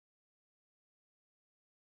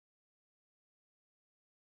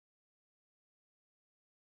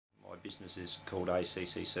business is called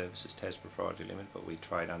ACC Services TAS Proprietary Limited, but we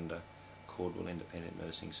trade under Cordwell Independent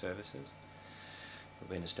Nursing Services. We've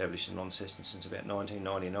been established in Launceston since about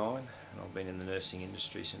 1999, and I've been in the nursing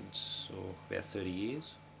industry since about 30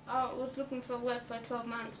 years. I was looking for work for 12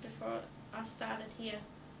 months before I started here.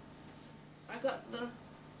 I got the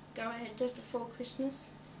go-ahead just before Christmas,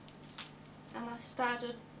 and I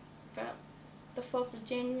started about the 4th of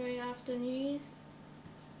January after New Year's.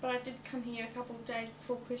 But I did come here a couple of days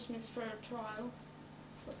before Christmas for a trial,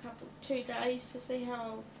 for 2 days to see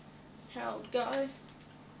how it would go.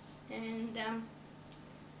 And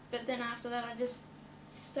but then after that I just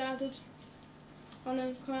started on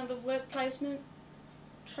a kind of work placement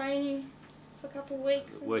training for a couple of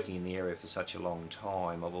weeks. Working in the area for such a long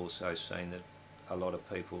time, I've also seen that a lot of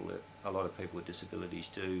people with disabilities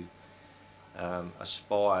do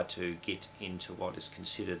aspire to get into what is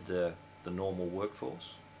considered the normal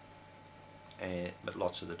workforce, but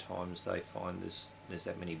lots of the times they find there's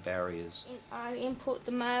that many barriers. I input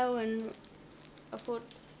the mail and I put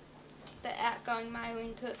the outgoing mail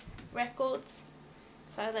into records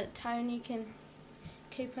so that Tony can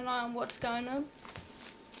keep an eye on what's going on,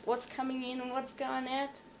 what's coming in and what's going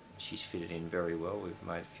out. She's fitted in very well. We've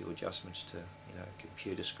made a few adjustments to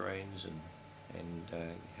computer screens and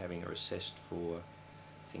having her assessed for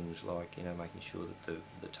things like making sure that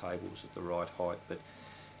the table's at the right height. But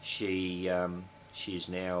she's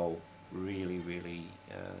now really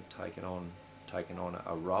taken on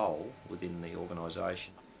a role within the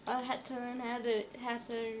organisation. I had to learn how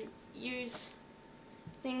to use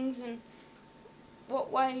things and what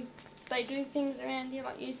way they do things around here,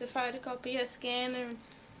 like use the photocopier, scanner, and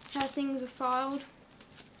how things are filed.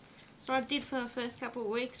 So I did for the first couple of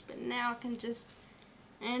weeks, but now I can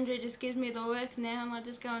Andrew just gives me the work now and I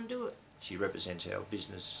just go and do it. She represents our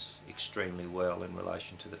business extremely well in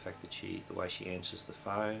relation to the fact that the way she answers the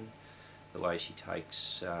phone, the way she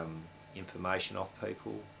takes information off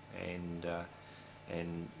people, and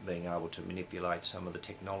being able to manipulate some of the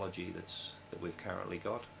technology that we've currently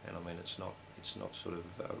got. And I mean, it's not sort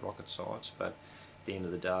of rocket science, but at the end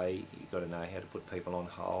of the day, you've got to know how to put people on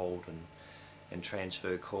hold and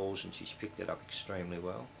transfer calls, and she's picked that up extremely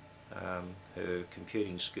well. Her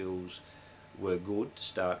computing skills were good to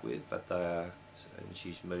start with, but and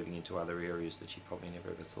she's moving into other areas that she probably never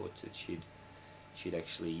ever thought that she'd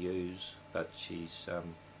actually use. But she's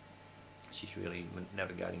really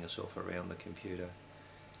navigating herself around the computer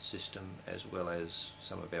system as well as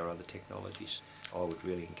some of our other technologies. I would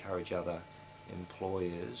really encourage other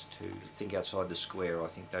employers to think outside the square. I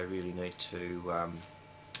think they really need to.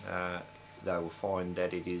 They will find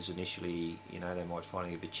that it is initially, they might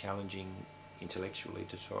find it a bit challenging intellectually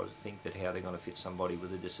to try to think that how they're going to fit somebody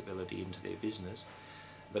with a disability into their business.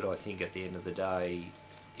 But I think at the end of the day,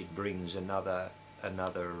 it brings another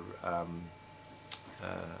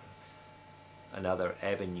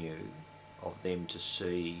avenue of them to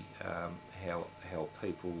see how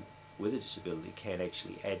people with a disability can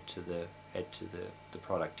actually add to the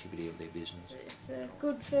productivity of their business. It's a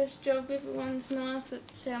good first job. Everyone's nice.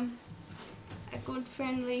 It's a good,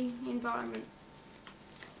 friendly environment.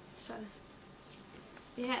 So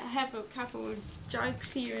we have a couple of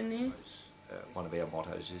jokes here and there. One of our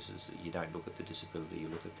mottos is that you don't look at the disability, you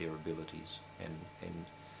look at their abilities, and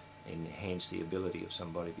enhance the ability of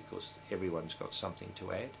somebody, because everyone's got something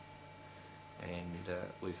to add. And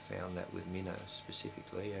we've found that with Minna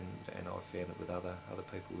specifically, and I've found it with other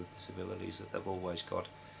people with disabilities, that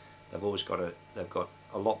they've got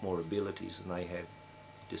a lot more abilities than they have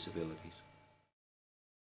disabilities.